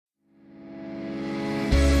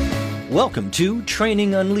Welcome to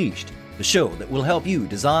Training Unleashed, the show that will help you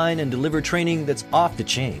design and deliver training that's off the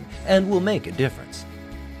chain and will make a difference.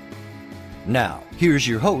 Now, here's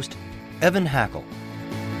your host, Evan Hackle.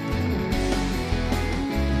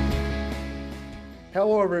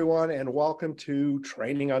 Hello, everyone, and welcome to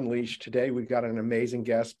Training Unleashed. Today, we've got an amazing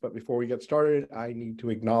guest, but before we get started, I need to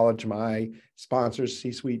acknowledge my sponsors,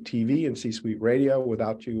 C-Suite TV and C-Suite Radio.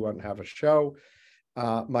 Without you, I wouldn't have a show.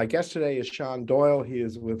 My guest today is Sean Doyle. He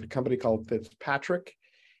is with a company called Fitzpatrick,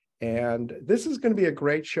 and this is going to be a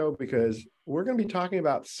great show because we're going to be talking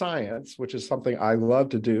about science, which is something I love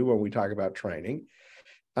to do when we talk about training.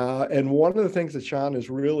 And one of the things that Sean is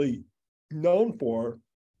really known for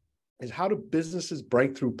is how do businesses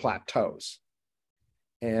break through plateaus?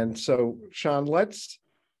 And so, Sean, let's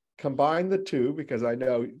combine the two because I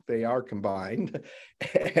know they are combined.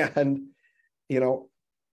 And,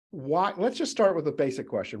 why? Let's just start with a basic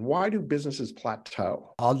question. Why do businesses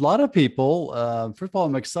plateau? A lot of people, first of all,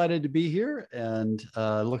 I'm excited to be here. And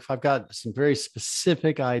look, I've got some very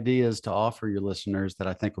specific ideas to offer your listeners that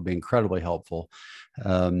I think will be incredibly helpful.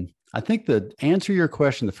 I think the answer to your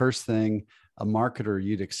question, the first thing a marketer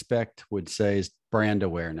you'd expect would say is brand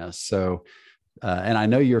awareness. So, and I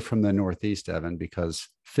know you're from the Northeast, Evan, because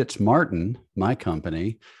Fitzmartin, my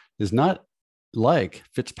company, is not like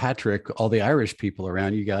Fitzpatrick, all the Irish people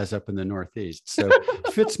around you guys up in the Northeast. So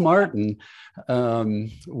Fitzmartin,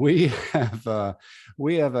 we have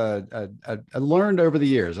learned over the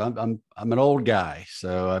years. I'm an old guy,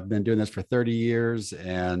 so I've been doing this for 30 years,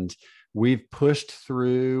 and we've pushed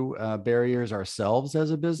through barriers ourselves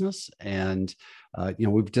as a business. And,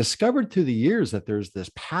 we've discovered through the years that there's this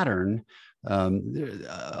pattern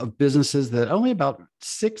of businesses that only about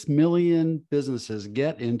 6 million businesses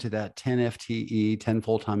get into that 10 FTE, 10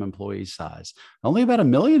 full-time employee size. Only about 1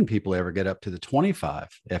 million people ever get up to the 25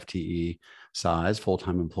 FTE size,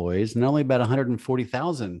 full-time employees, and only about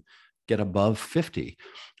 140,000 get above 50.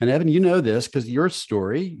 And Evan, you know this because your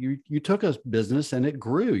story, you took a business and it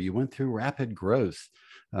grew. You went through rapid growth.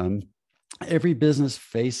 Every business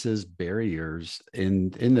faces barriers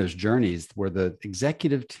in those journeys where the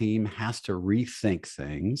executive team has to rethink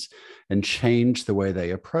things and change the way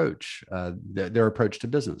they approach their approach to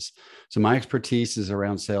business. So my expertise is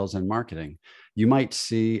around sales and marketing. You might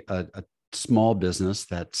see a small business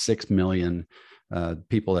that 6 million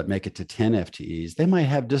people that make it to 10 FTEs, they might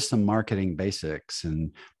have just some marketing basics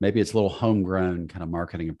and maybe it's a little homegrown kind of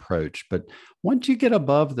marketing approach. But once you get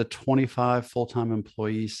above the 25 full-time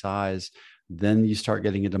employee size, then you start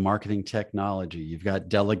getting into marketing technology. You've got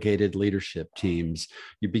delegated leadership teams.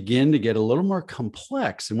 You begin to get a little more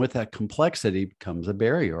complex. And with that complexity comes a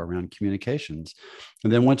barrier around communications.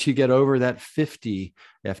 And then once you get over that 50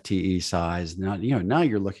 FTE size, now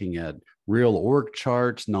you're looking at real org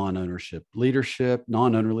charts, non-owner leadership.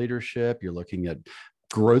 You're looking at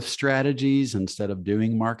growth strategies instead of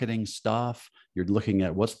doing marketing stuff. You're looking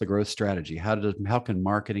at what's the growth strategy? How can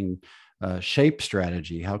marketing shape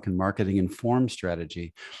strategy? How can marketing inform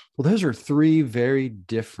strategy? Well, those are three very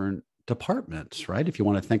different departments, right? If you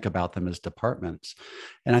want to think about them as departments.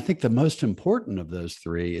 And I think the most important of those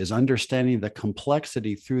three is understanding the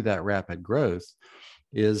complexity through that rapid growth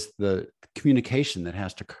is the communication that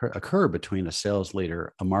has to occur between a sales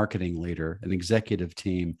leader, a marketing leader, an executive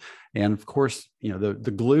team, and of course,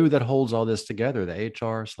 the glue that holds all this together, the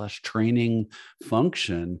HR/training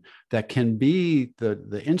function that can be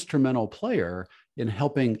the instrumental player in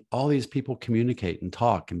helping all these people communicate and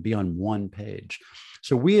talk and be on one page.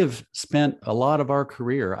 So we have spent a lot of our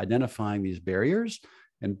career identifying these barriers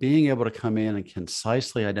and being able to come in and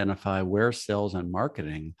concisely identify where sales and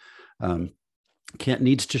marketing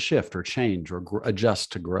needs to shift or change or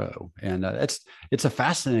adjust to grow. And it's a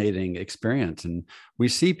fascinating experience. And we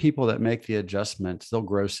see people that make the adjustments, they'll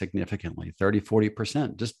grow significantly, 30,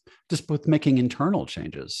 40%, just with making internal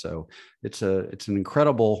changes. So it's an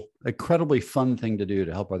incredibly fun thing to do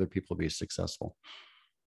to help other people be successful.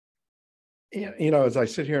 As I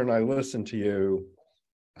sit here and I listen to you,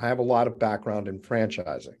 I have a lot of background in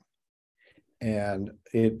franchising. And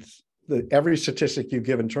every statistic you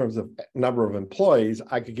give in terms of number of employees,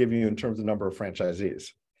 I could give you in terms of number of franchisees.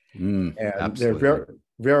 And absolutely. there are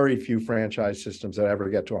very few franchise systems that ever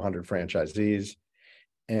get to 100 franchisees.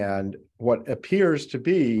 And what appears to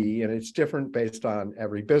be, and it's different based on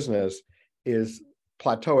every business, is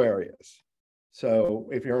plateau areas. So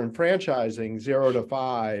if you're in franchising 0 to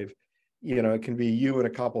 5, it can be you and a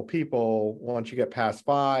couple people. Once you get past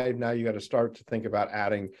 5, now you got to start to think about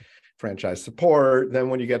adding franchise support. Then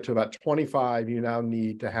when you get to about 25, you now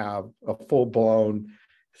need to have a full-blown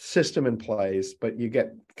system in place, but you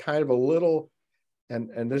get kind of a little,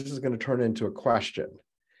 and this is going to turn into a question.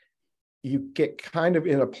 you get kind of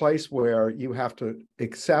in a place where you have to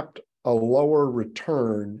accept a lower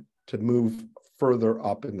return to move further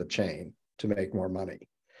up in the chain to make more money.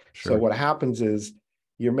 Sure. So what happens is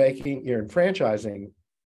you're in franchising,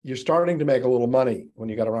 you're starting to make a little money when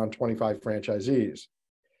you got around 25 franchisees.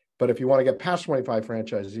 But if you want to get past 25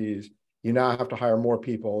 franchisees, you now have to hire more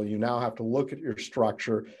people. You now have to look at your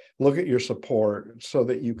structure, look at your support so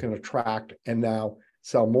that you can attract and now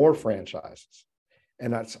sell more franchises.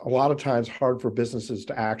 And that's a lot of times hard for businesses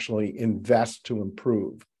to actually invest to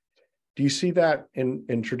improve. Do you see that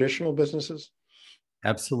in traditional businesses?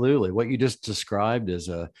 Absolutely. What you just described is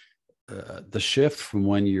the shift from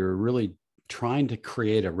when you're really trying to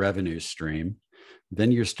create a revenue stream.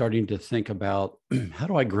 Then you're starting to think about how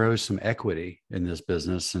do I grow some equity in this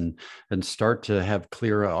business and start to have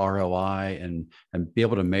clear ROI and be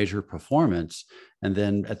able to measure performance. And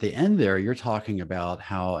then at the end there, you're talking about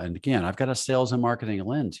how, and again, I've got a sales and marketing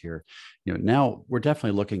lens here. Now we're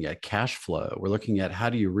definitely looking at cash flow. We're looking at how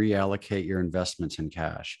do you reallocate your investments in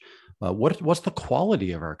cash? What's the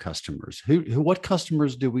quality of our customers? What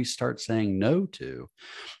customers do we start saying no to?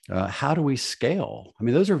 How do we scale? I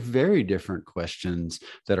mean, those are very different questions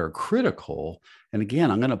that are critical. And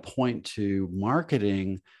again, I'm going to point to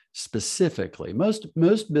marketing specifically. Most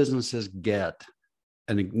businesses get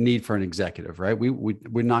a need for an executive, right?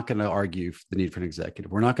 We're not going to argue the need for an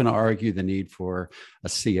executive. We're not going to argue the need for a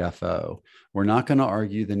CFO. We're not going to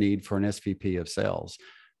argue the need for an SVP of sales.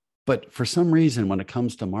 But for some reason, when it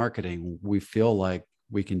comes to marketing, we feel like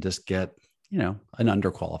we can just get, an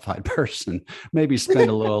underqualified person, maybe spend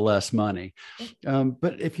a little less money.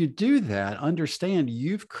 But if you do that, understand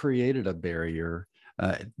you've created a barrier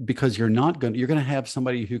because you're going to have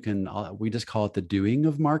somebody who can, we just call it the doing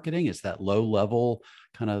of marketing. It's that low level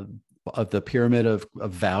kind of the pyramid of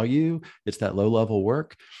value. It's that low level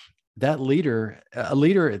work. A leader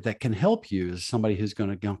that can help you is somebody who's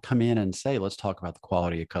going to come in and say, let's talk about the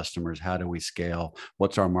quality of customers. How do we scale?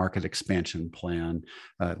 What's our market expansion plan?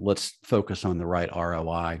 Let's focus on the right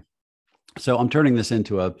ROI. So I'm turning this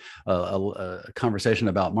into a conversation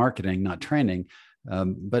about marketing, not training.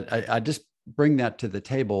 But I just bring that to the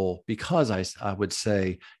table because I would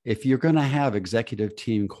say, if you're going to have executive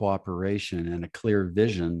team cooperation and a clear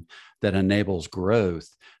vision that enables growth,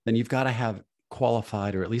 then you've got to have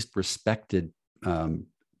qualified or at least respected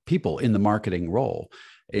people in the marketing role.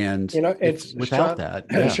 And it's without that,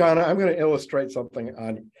 yeah. Shauna, I'm going to illustrate something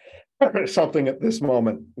at this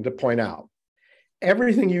moment to point out.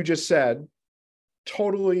 Everything you just said,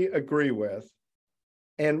 totally agree with,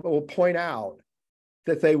 and will point out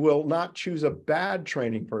that they will not choose a bad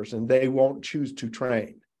training person. They won't choose to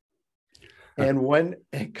train. And when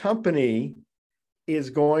a company is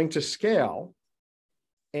going to scale,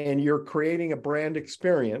 and you're creating a brand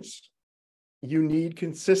experience, you need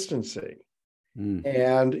consistency.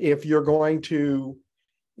 And if you're going to,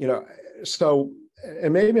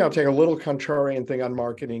 and maybe I'll take a little contrarian thing on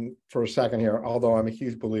marketing for a second here, although I'm a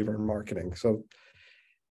huge believer in marketing. So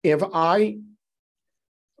when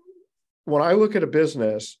I look at a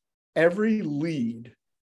business, every lead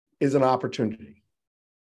is an opportunity.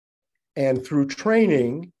 And through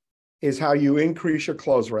training is how you increase your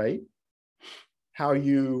close rate, how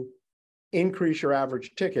you increase your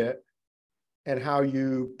average ticket, and how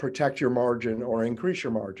you protect your margin or increase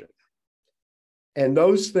your margin. And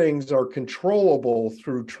those things are controllable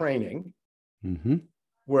through training,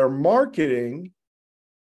 where marketing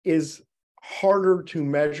is harder to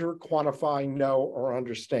measure, quantify, know, or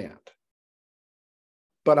understand.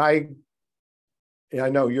 But I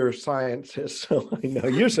know you're a scientist, so I know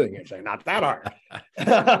you're sitting here saying, not that hard.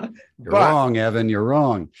 You're wrong, Evan. You're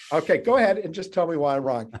wrong. Okay, go ahead and just tell me why I'm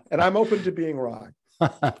wrong. And I'm open to being wrong.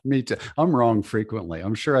 Me too. I'm wrong frequently.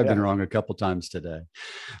 I'm sure I've been wrong a couple times today.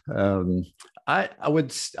 I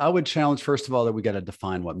would challenge, first of all, that we got to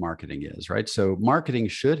define what marketing is, right? So marketing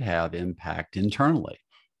should have impact internally.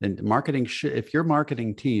 And marketing if your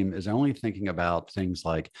marketing team is only thinking about things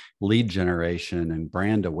like lead generation and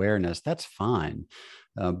brand awareness, that's fine.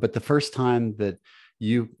 But the first time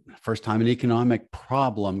an economic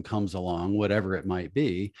problem comes along, whatever it might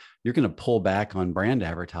be, you're going to pull back on brand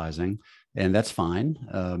advertising, and that's fine.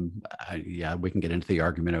 We can get into the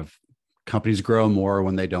argument of companies grow more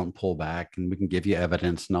when they don't pull back, and we can give you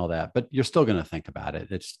evidence and all that, but you're still going to think about it.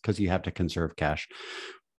 It's because you have to conserve cash.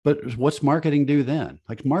 But what's marketing do then?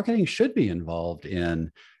 Like, marketing should be involved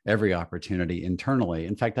in every opportunity internally.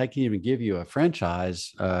 In fact, I can even give you a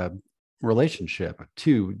franchise relationship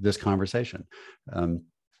to this conversation.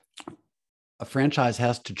 A franchise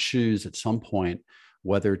has to choose at some point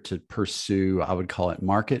whether to pursue, I would call it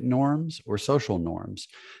market norms or social norms.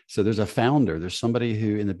 So there's a founder, there's somebody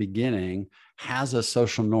who in the beginning has a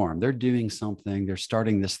social norm. They're doing something, they're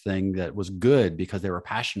starting this thing that was good because they were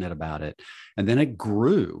passionate about it. And then it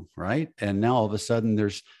grew, right? And now all of a sudden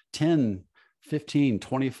there's 10, 15,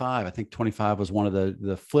 25. I think 25 was one of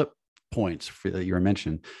the flip points that you were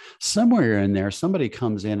mentioning. Somewhere in there, somebody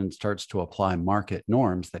comes in and starts to apply market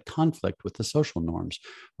norms that conflict with the social norms.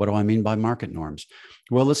 What do I mean by market norms?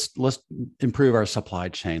 Well, let's improve our supply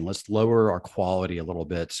chain. Let's lower our quality a little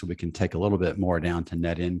bit so we can take a little bit more down to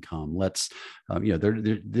net income. Let's,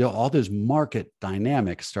 all those market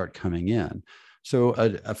dynamics start coming in. So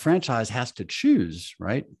a franchise has to choose,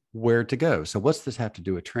 right, where to go. So what's this have to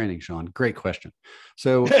do with training, Sean? Great question.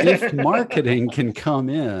 So if marketing can come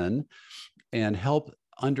in and help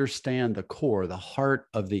understand the core, the heart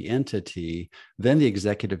of the entity, then the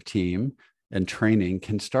executive team and training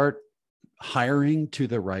can start hiring to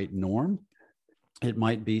the right norm. It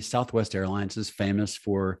might be Southwest Airlines is famous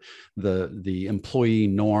for the employee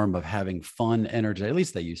norm of having fun, energy. At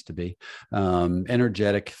least they used to be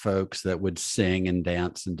energetic folks that would sing and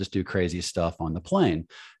dance and just do crazy stuff on the plane.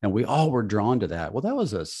 And we all were drawn to that. Well, that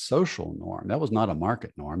was a social norm. That was not a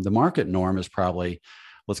market norm. The market norm is probably,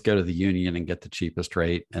 let's go to the union and get the cheapest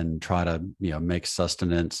rate and try to, make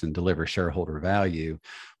sustenance and deliver shareholder value.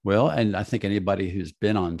 Well, and I think anybody who's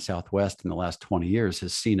been on Southwest in the last 20 years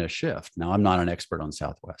has seen a shift. Now, I'm not an expert on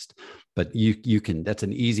Southwest, but you can, that's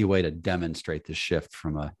an easy way to demonstrate the shift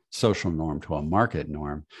from a social norm to a market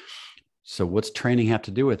norm. So what's training have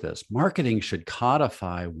to do with this? Marketing should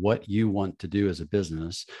codify what you want to do as a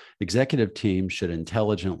business. Executive teams should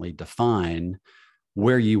intelligently define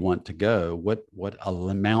where you want to go, what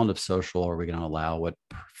amount of social are we going to allow, what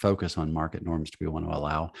focus on market norms do we want to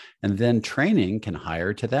allow, and then training can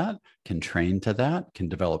hire to that, can train to that, can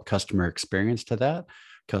develop customer experience to that.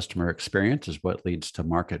 Customer experience is what leads to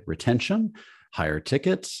market retention, higher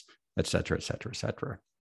tickets, et cetera, et cetera, et cetera.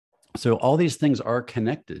 So all these things are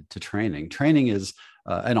connected to training. Training is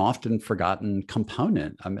an often forgotten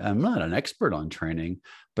component. I'm not an expert on training,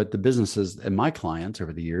 but the businesses and my clients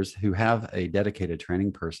over the years who have a dedicated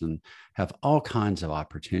training person have all kinds of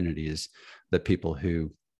opportunities that people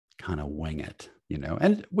who kind of wing it,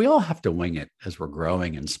 and we all have to wing it as we're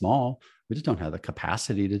growing and small. We just don't have the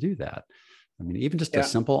capacity to do that. I mean, even just a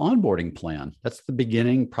simple onboarding plan, that's the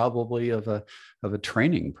beginning probably of a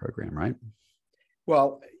training program, right?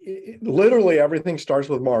 Well, literally everything starts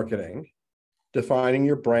with marketing, defining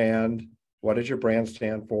your brand. What does your brand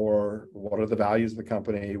stand for? What are the values of the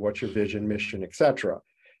company? What's your vision, mission, et cetera?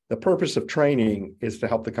 The purpose of training is to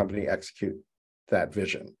help the company execute that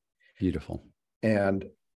vision. Beautiful. And,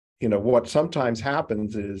 what sometimes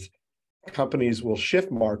happens is companies will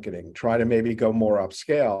shift marketing, try to maybe go more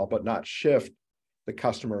upscale, but not shift the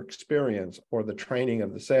customer experience or the training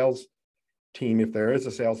of the sales team, if there is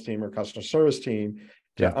a sales team or customer service team,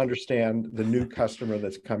 to understand the new customer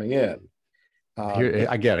that's coming in. Here,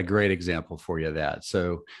 I got a great example for you of that.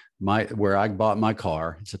 So where I bought my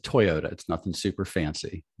car, it's a Toyota. It's nothing super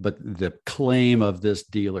fancy, but the claim of this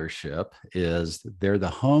dealership is they're the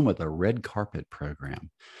home of the red carpet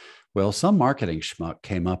program. Well, some marketing schmuck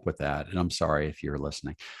came up with that. And I'm sorry if you're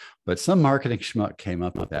listening, but some marketing schmuck came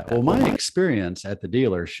up with that. Well, my experience at the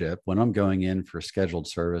dealership, when I'm going in for scheduled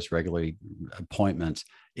service, regularly appointments,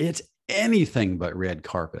 it's anything but red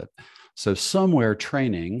carpet. So somewhere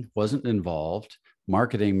training wasn't involved.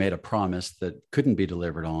 Marketing made a promise that couldn't be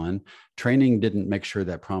delivered on. Training didn't make sure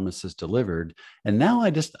that promise is delivered. And now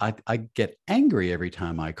I get angry every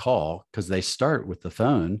time I call because they start with the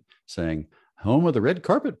phone saying, home of the red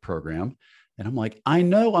carpet program. And I'm like, I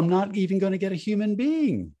know I'm not even going to get a human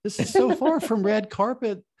being. This is so far from red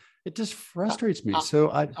carpet. It just frustrates me.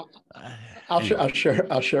 So I'll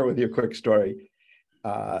share with you a quick story.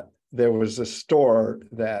 There was a store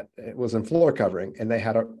that it was in floor covering, and they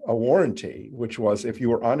had a warranty, which was if you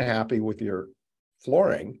were unhappy with your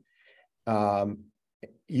flooring,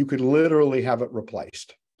 you could literally have it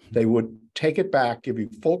replaced. They would take it back, give you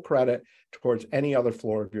full credit towards any other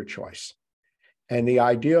floor of your choice. And the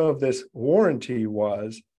idea of this warranty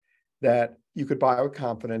was that you could buy with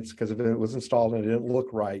confidence because if it was installed and it didn't look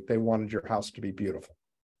right, they wanted your house to be beautiful,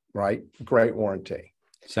 right? Great warranty.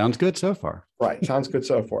 Sounds good so far. Right. Sounds good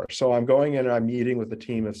so far. So I'm going in and I'm meeting with a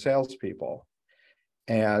team of salespeople,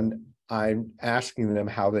 and I'm asking them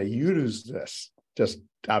how they use this, just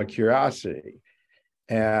out of curiosity.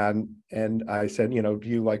 And I said, do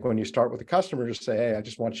you like when you start with a customer, just say, hey, I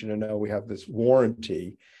just want you to know we have this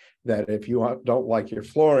warranty that if you don't like your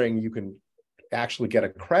flooring, you can actually get a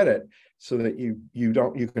credit so that you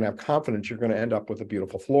can have confidence you're going to end up with a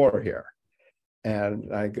beautiful floor here.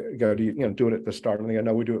 And I go, do you do it at the start? And they go,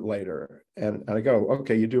 no, we do it later. And I go,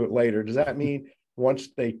 okay, you do it later. Does that mean once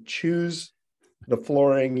they choose the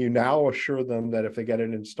flooring, you now assure them that if they get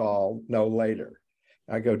it installed, no later?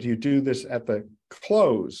 I go, do you do this at the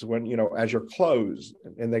close when, as you're closed?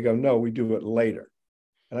 And they go, no, we do it later.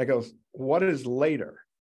 And I go, what is later?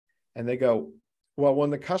 And they go, well, when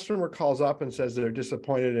the customer calls up and says they're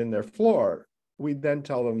disappointed in their floor, we then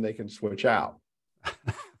tell them they can switch out.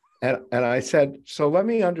 And I said, so let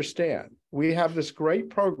me understand. We have this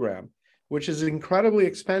great program, which is incredibly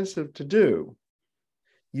expensive to do.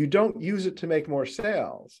 You don't use it to make more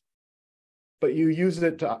sales, but you use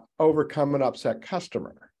it to overcome an upset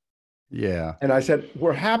customer. Yeah. And I said,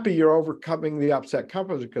 we're happy you're overcoming the upset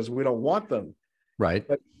customers because we don't want them. Right.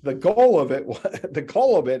 But the goal of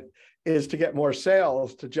it is to get more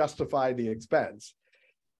sales to justify the expense.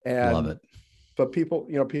 And love it. But people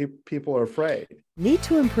are afraid. Need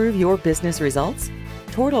to improve your business results?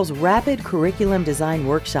 Tortle's Rapid Curriculum Design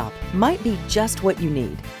Workshop might be just what you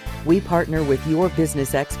need. We partner with your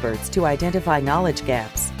business experts to identify knowledge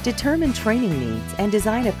gaps, determine training needs, and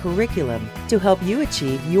design a curriculum to help you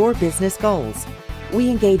achieve your business goals. We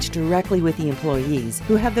engage directly with the employees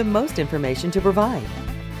who have the most information to provide.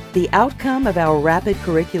 The outcome of our Rapid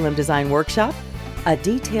Curriculum Design Workshop? A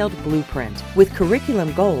detailed blueprint with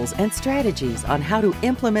curriculum goals and strategies on how to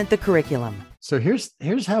implement the curriculum. So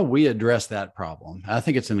here's how we address that problem. I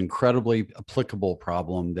think it's an incredibly applicable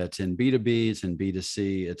problem that's in B2B, it's in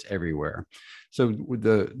B2C, it's everywhere. So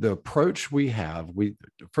the approach we have,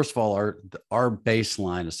 first of all, our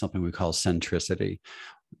baseline is something we call centricity.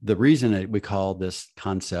 The reason that we call this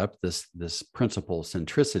concept, this principle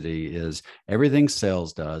centricity, is everything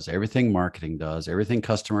sales does, everything marketing does, everything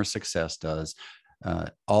customer success does,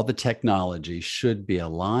 all the technology should be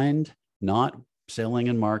aligned, not selling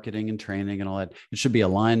and marketing and training and all that. It should be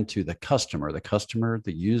aligned to the customer.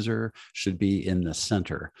 The user should be in the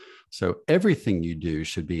center. So everything you do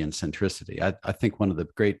should be in centricity. I think one of the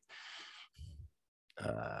great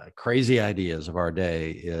crazy ideas of our day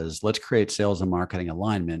is let's create sales and marketing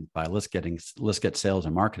alignment by let's get sales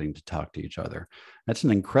and marketing to talk to each other. That's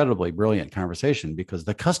an incredibly brilliant conversation because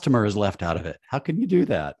the customer is left out of it. How can you do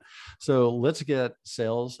that? So let's get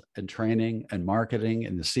sales and training and marketing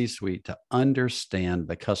in the C-suite to understand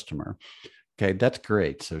the customer. Okay, that's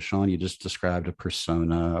great. So Sean, you just described a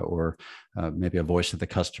persona or maybe a voice of the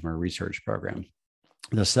customer research program.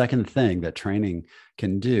 The second thing that training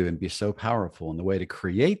can do and be so powerful, and the way to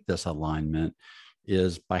create this alignment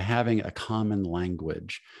is by having a common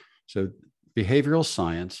language. So behavioral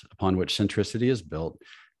science, upon which centricity is built,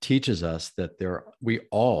 teaches us that we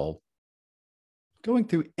all, going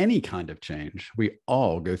through any kind of change, we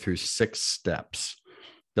all go through 6 steps.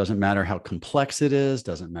 Doesn't matter how complex it is,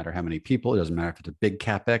 doesn't matter how many people, it doesn't matter if it's a big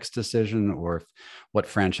CapEx decision or what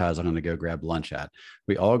franchise I'm going to go grab lunch at.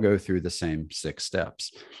 We all go through the same 6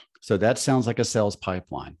 steps. So that sounds like a sales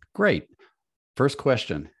pipeline. Great. First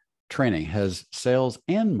question, training. Has sales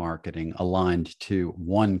and marketing aligned to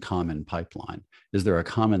one common pipeline? Is there a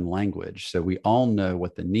common language? So we all know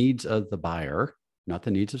what the needs of the buyer, not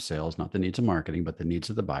the needs of sales, not the needs of marketing, but the needs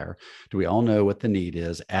of the buyer. Do we all know what the need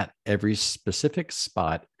is at every specific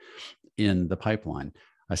spot in the pipeline?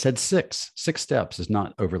 I said 6 steps is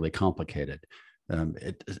not overly complicated.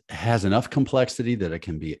 It has enough complexity that it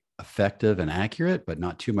can be effective and accurate, but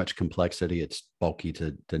not too much complexity. It's bulky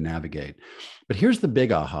to navigate. But here's the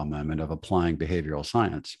big aha moment of applying behavioral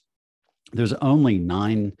science. There's only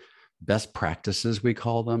 9 best practices, we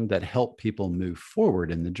call them, that help people move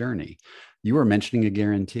forward in the journey. You were mentioning a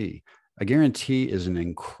guarantee. A guarantee is an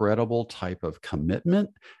incredible type of commitment.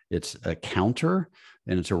 It's a counter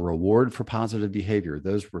and it's a reward for positive behavior.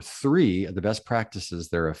 Those were 3 of the best practices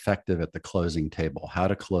that are effective at the closing table, how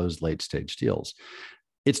to close late stage deals.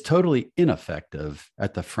 It's totally ineffective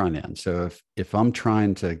at the front end. So if I'm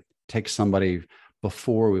trying to take somebody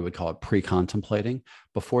before, we would call it pre-contemplating,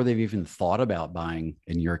 before they've even thought about buying,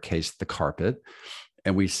 in your case, the carpet,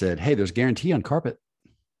 and we said, hey, there's guarantee on carpet.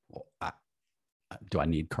 Do I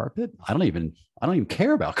need carpet? I don't even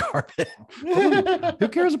care about carpet. Who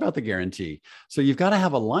cares about the guarantee? So you've got to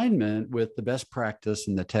have alignment with the best practice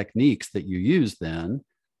and the techniques that you use then.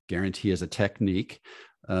 Guarantee is a technique.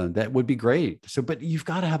 That would be great. So, but you've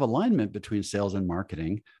got to have alignment between sales and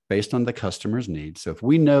marketing based on the customer's needs. So if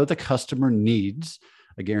we know the customer needs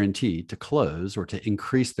a guarantee to close or to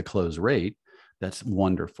increase the close rate, that's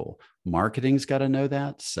wonderful. Marketing's got to know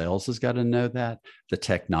that. Sales has got to know that. The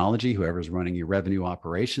technology, whoever's running your revenue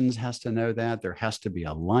operations has to know that. There has to be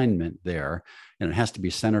alignment there, and it has to be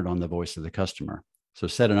centered on the voice of the customer. So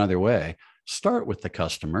said another way, Start with the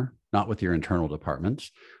customer, not with your internal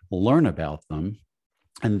departments. Learn about them,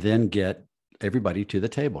 and then get everybody to the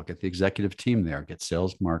table. Get the executive team there. Get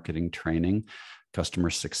sales, marketing, training, customer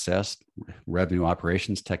success, revenue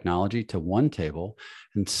operations, technology to one table,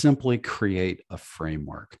 and simply create a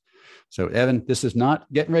framework. So, Evan, this is not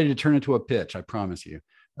getting ready to turn into a pitch, I promise you.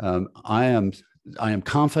 I am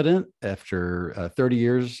confident after 30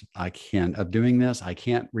 years of doing this, I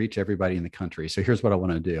can't reach everybody in the country. So here's what I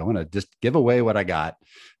want to do. I want to just give away what I got,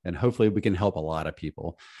 and hopefully we can help a lot of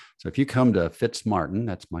people. So if you come to Fitzmartin,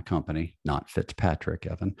 that's my company, not Fitzpatrick,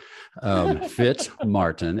 Evan,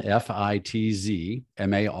 Fitzmartin,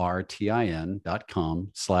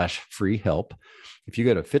 FITZMARTIN.com/free help. If you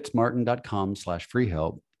go to fitzmartin.com/free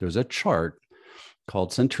help, there's a chart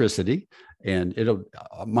called Centricity, and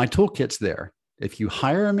my toolkit's there. If you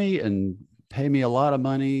hire me and pay me a lot of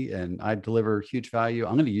money and I deliver huge value,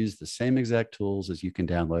 I'm going to use the same exact tools as you can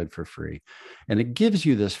download for free. And it gives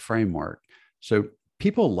you this framework. So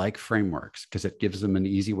people like frameworks because it gives them an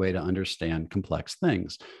easy way to understand complex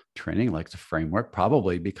things. Training likes a framework,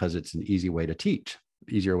 probably because it's an easier way to teach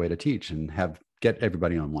and get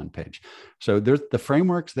everybody on one page. So there's the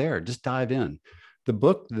framework's there. Just dive in. The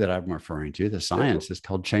book that I'm referring to, the science, is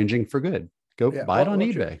called Changing for Good. Go buy it on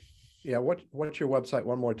eBay. What's your website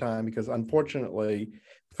one more time? Because unfortunately,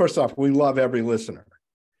 first off, we love every listener.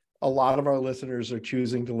 A lot of our listeners are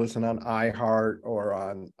choosing to listen on iHeart or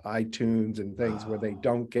on iTunes and things where they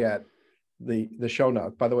don't get the show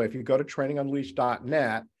notes. By the way, if you go to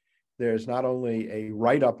trainingunleashed.net, there's not only a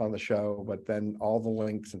write-up on the show, but then all the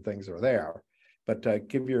links and things are there. But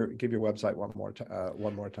give your website one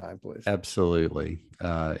more time, please. Absolutely.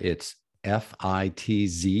 It's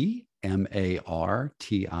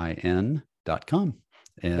FITZMARTIN.com.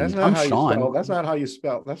 And that's not how Sean. That's not how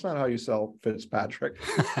you sell Fitzpatrick.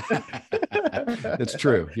 It's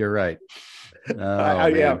true. You're right.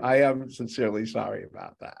 I am sincerely sorry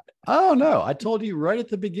about that. Oh no, I told you right at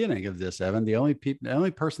the beginning of this, Evan. The only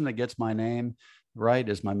person that gets my name right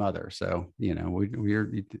is my mother. So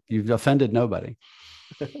you've offended nobody.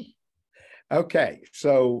 Okay,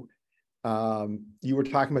 so you were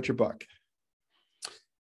talking about your book.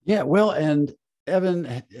 Yeah, well, and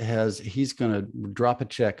Evan he's going to drop a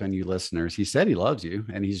check on you listeners. He said he loves you,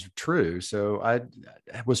 and he's true. So I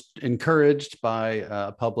was encouraged by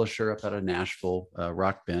a publisher up out of Nashville,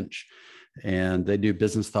 Rock Bench, and they do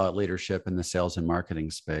business thought leadership in the sales and marketing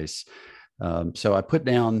space. So I put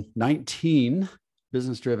down 19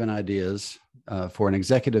 business-driven ideas for an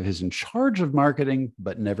executive who's in charge of marketing,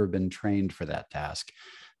 but never been trained for that task.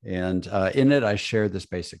 And in it, I shared this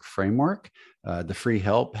basic framework. The free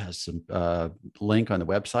help has some link on the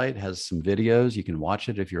website, has some videos. You can watch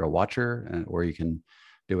it if you're a watcher, or you can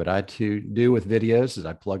do what I do with videos is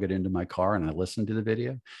I plug it into my car and I listen to the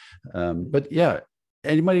video. But yeah,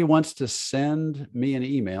 anybody who wants to send me an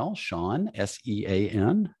email, Sean,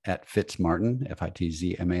 SEAN at Fitzmartin,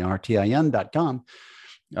 FITZMARTIN.com.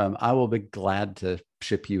 I will be glad to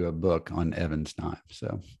ship you a book on Evan's time.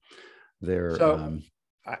 So there.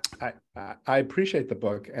 I appreciate the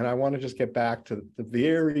book, and I want to just get back to the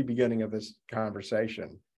very beginning of this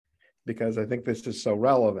conversation, because I think this is so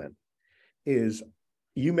relevant. Is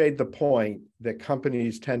you made the point that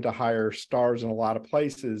companies tend to hire stars in a lot of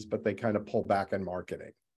places, but they kind of pull back in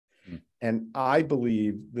marketing. And I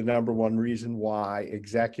believe the number one reason why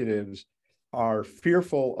executives are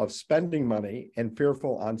fearful of spending money and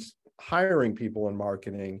fearful on hiring people in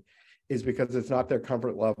marketing is because it's not their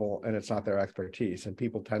comfort level and it's not their expertise, and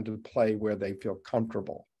people tend to play where they feel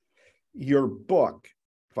comfortable. Your book,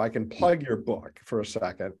 if I can plug your book for a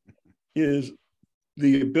second, is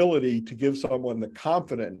the ability to give someone the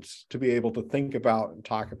confidence to be able to think about and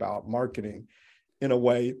talk about marketing in a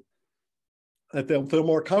way that they'll feel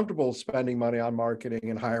more comfortable spending money on marketing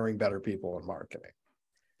and hiring better people in marketing.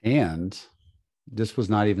 And this was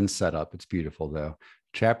not even set up. It's beautiful, though.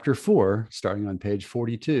 Chapter 4, starting on page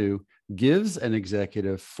 42, gives an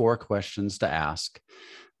executive 4 questions to ask.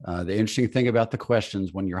 The interesting thing about the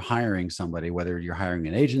questions when you're hiring somebody, whether you're hiring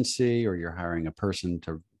an agency or you're hiring a person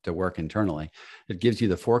to work internally, it gives you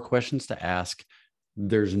the 4 questions to ask.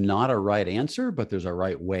 There's not a right answer, but there's a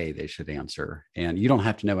right way they should answer. And you don't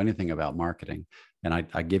have to know anything about marketing. And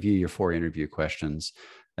I give you your 4 interview questions.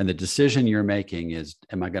 And the decision you're making is,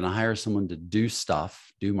 am I going to hire someone to do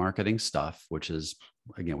marketing stuff, which is,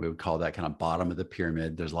 again, we would call that kind of bottom of the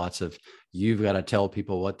pyramid. There's lots of, you've got to tell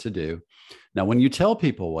people what to do. Now, when you tell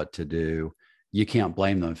people what to do, you can't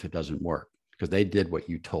blame them if it doesn't work, because they did what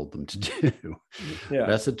you told them to do. Yeah.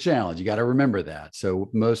 That's a challenge. You got to remember that. So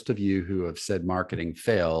most of you who have said marketing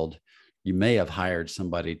failed you may have hired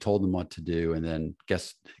somebody, told them what to do, and then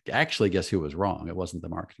guess who was wrong? It wasn't the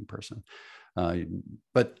marketing person.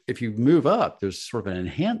 But if you move up, there's sort of an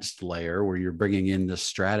enhanced layer where you're bringing in this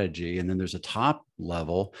strategy, and then there's a top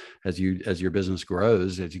level as your business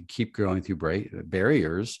grows, as you keep growing through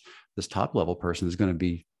barriers. This top level person is going to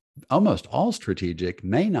be almost all strategic,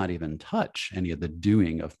 may not even touch any of the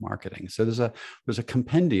doing of marketing. So there's a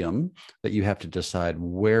compendium that you have to decide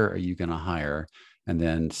where are you going to hire, and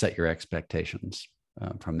then set your expectations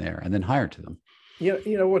from there, and then hire to them.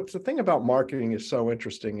 What's the thing about marketing is so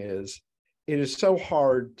interesting is it is so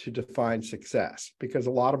hard to define success, because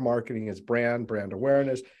a lot of marketing is brand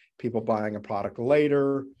awareness, people buying a product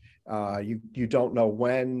later. You don't know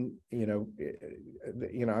when.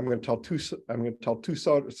 I'm going to tell two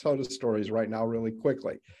soda stories right now really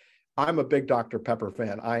quickly. I'm a big Dr. Pepper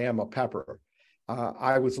fan. I am a pepper.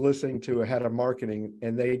 I was listening to a head of marketing,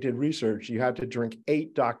 and they did research. You had to drink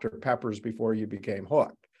 8 Dr. Peppers before you became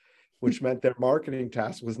hooked, which meant their marketing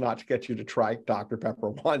task was not to get you to try Dr. Pepper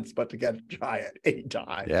once, but to get to try it 8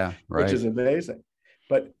 times. Yeah, right. Which is amazing.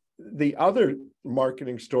 But the other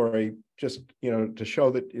marketing story, just to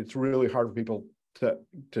show that it's really hard for people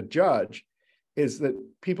to judge, is that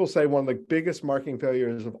people say one of the biggest marketing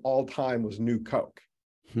failures of all time was New Coke.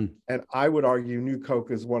 And I would argue New Coke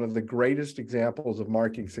is one of the greatest examples of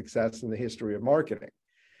marketing success in the history of marketing,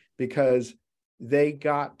 because they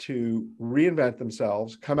got to reinvent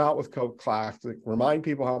themselves, come out with Coke Classic, remind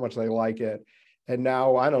people how much they like it. And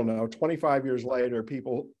now, I don't know, 25 years later,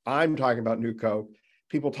 I'm talking about New Coke.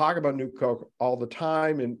 People talk about New Coke all the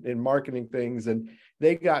time in marketing things, and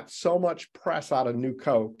they got so much press out of New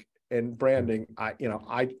Coke and branding. I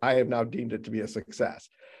have now deemed it to be a success.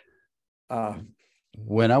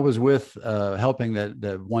 When I was with helping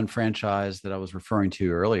that one franchise that I was referring to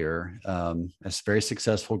earlier, a very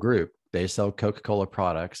successful group, they sell Coca-Cola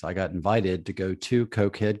products. I got invited to go to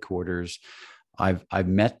Coke headquarters. I've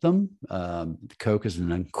met them. Coke is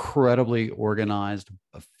an incredibly organized,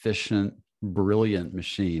 efficient, brilliant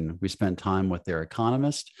machine. We spent time with their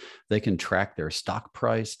economist. They can track their stock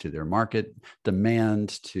price to their market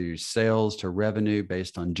demand, to sales, to revenue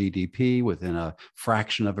based on GDP within a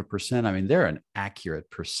fraction of a percent. I mean, they're an accurate,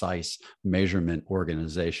 precise measurement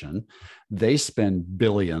organization. They spend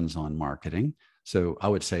billions on marketing. So I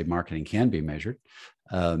would say marketing can be measured.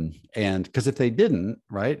 And because if they didn't,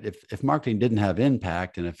 right, if marketing didn't have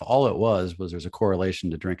impact, and if all it was there's a correlation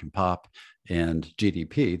to drink and pop and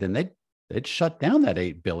GDP, then they'd shut down that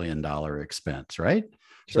 $8 billion expense, right?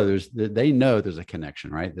 Sure. So they know there's a connection,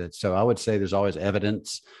 right? So I would say there's always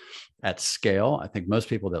evidence at scale. I think most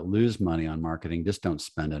people that lose money on marketing just don't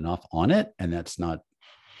spend enough on it. And that's not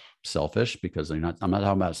selfish, because I'm not talking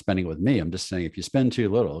about spending it with me. I'm just saying, if you spend too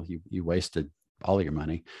little, you wasted all of your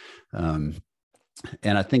money. And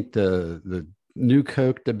I think the New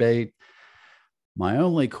Coke debate, my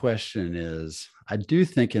only question is, I do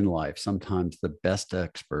think in life, sometimes the best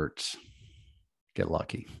experts get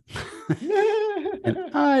lucky.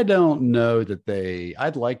 And I don't know that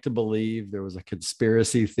I'd like to believe there was a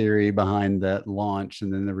conspiracy theory behind that launch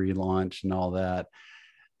and then the relaunch and all that.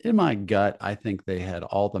 In my gut, I think they had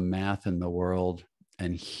all the math in the world,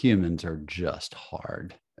 and humans are just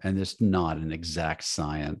hard. And it's not an exact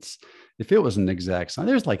science. If it was an exact science,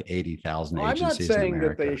 there's like 80,000 agencies. I'm not saying in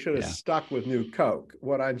America. That they should have stuck with New Coke.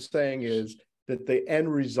 What I'm saying is that the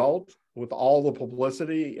end result, with all the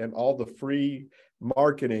publicity and all the free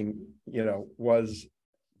marketing, was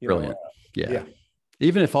brilliant. Yeah.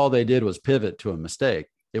 Even if all they did was pivot to a mistake,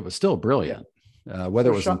 it was still brilliant. Yeah.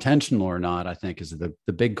 Whether it was intentional or not, I think is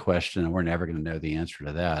the big question, and we're never going to know the answer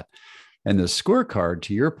to that. And the scorecard,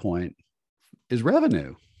 to your point, is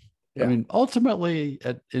revenue. Yeah. I mean, ultimately,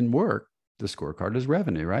 in work, the scorecard is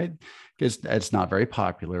revenue, right? It's not very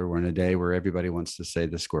popular. We're in a day where everybody wants to say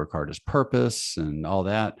the scorecard is purpose and all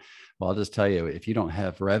that. Well, I'll just tell you, if you don't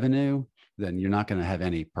have revenue, then you're not going to have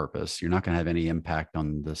any purpose. You're not going to have any impact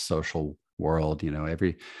on the social world.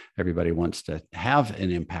 Everybody wants to have an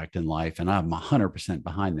impact in life, and I'm 100%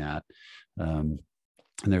 behind that. And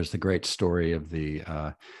there's the great story of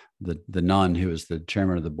the nun who was the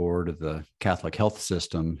chairman of the board of the Catholic health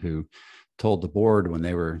system, who told the board when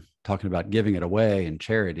they were talking about giving it away and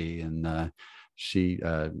charity, and she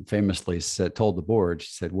famously told the board,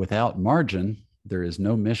 she said, "Without margin, there is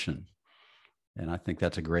no mission." And I think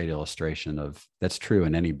that's a great illustration of that's true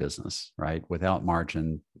in any business, right? Without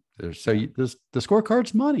margin, the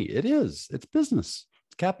scorecard's money. It's business,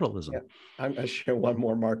 it's capitalism. Yeah. I'm going to share one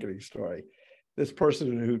more marketing story. This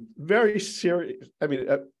person who very serious,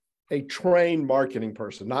 a trained marketing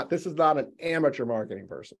person, this is not an amateur marketing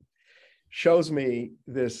person, shows me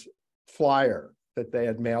this flyer that they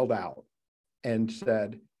had mailed out. and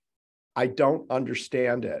said, I don't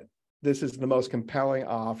understand it. This is the most compelling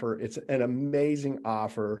offer. It's an amazing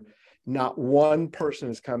offer. Not one person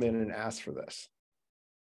has come in and asked for this.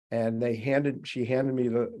 And she handed me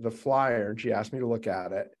the flyer, and she asked me to look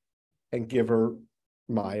at it and give her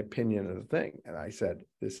my opinion of the thing. And I said,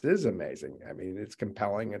 this is amazing. I mean, it's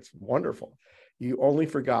compelling. It's wonderful. You only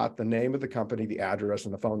forgot the name of the company, the address,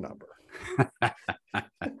 and the phone number.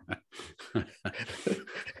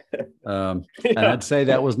 And I'd say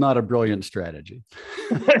that was not a brilliant strategy.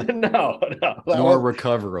 No. Nor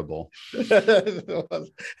recoverable.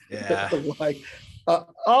 Yeah.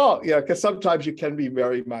 Because sometimes you can be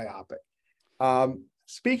very myopic.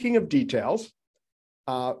 Speaking of details,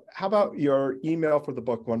 how about your email for the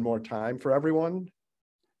book one more time for everyone?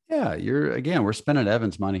 Yeah, we're spending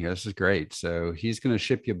Evan's money here. This is great. So he's going to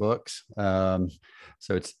ship you books. So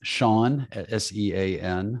it's Sean,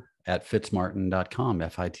 SEAN, at fitzmartin.com,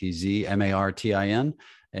 FITZMARTIN.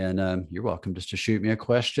 And you're welcome just to shoot me a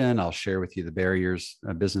question. I'll share with you the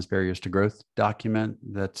business barriers to growth document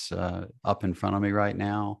that's up in front of me right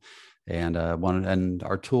now. And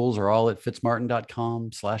our tools are all at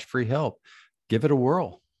fitzmartin.com/free help. Give it a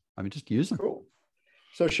whirl. I mean, just use them. Cool.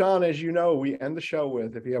 So Sean, as you know, we end the show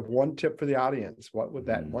with, if you have one tip for the audience, what would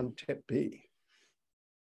that one tip be?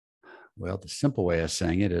 Well, the simple way of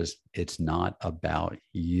saying it is, it's not about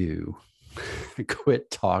you.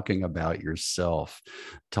 Quit talking about yourself.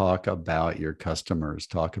 Talk about your customers.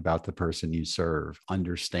 Talk about the person you serve.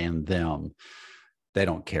 Understand them. They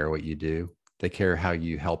don't care what you do. They care how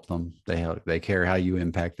you help them. They care how you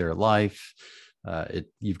impact their life.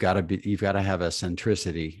 You've got to have a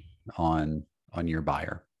centricity on your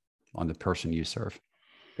buyer, on the person you serve.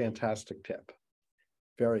 Fantastic tip.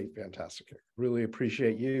 Very fantastic. Really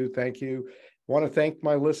appreciate you. Thank you. Want to thank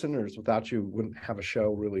my listeners. Without you, wouldn't have a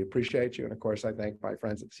show. Really appreciate you. And of course, I thank my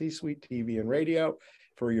friends at C-Suite TV and Radio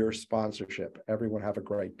for your sponsorship. Everyone have a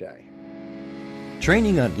great day.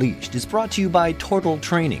 Training Unleashed is brought to you by Total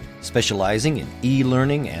Training, specializing in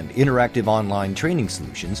e-learning and interactive online training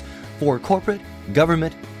solutions for corporate,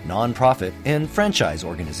 government, nonprofit, and franchise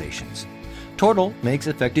organizations. Total makes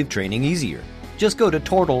effective training easier. Just go to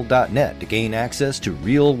Tortal.net to gain access to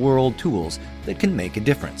real-world tools that can make a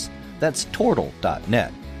difference. That's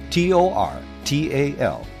Tortal.net, Tortal,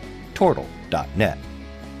 Tortal.net.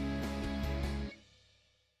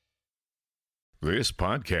 This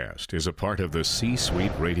podcast is a part of the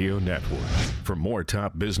C-Suite Radio Network. For more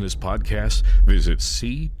top business podcasts, visit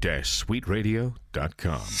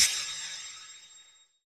c-suiteradio.com.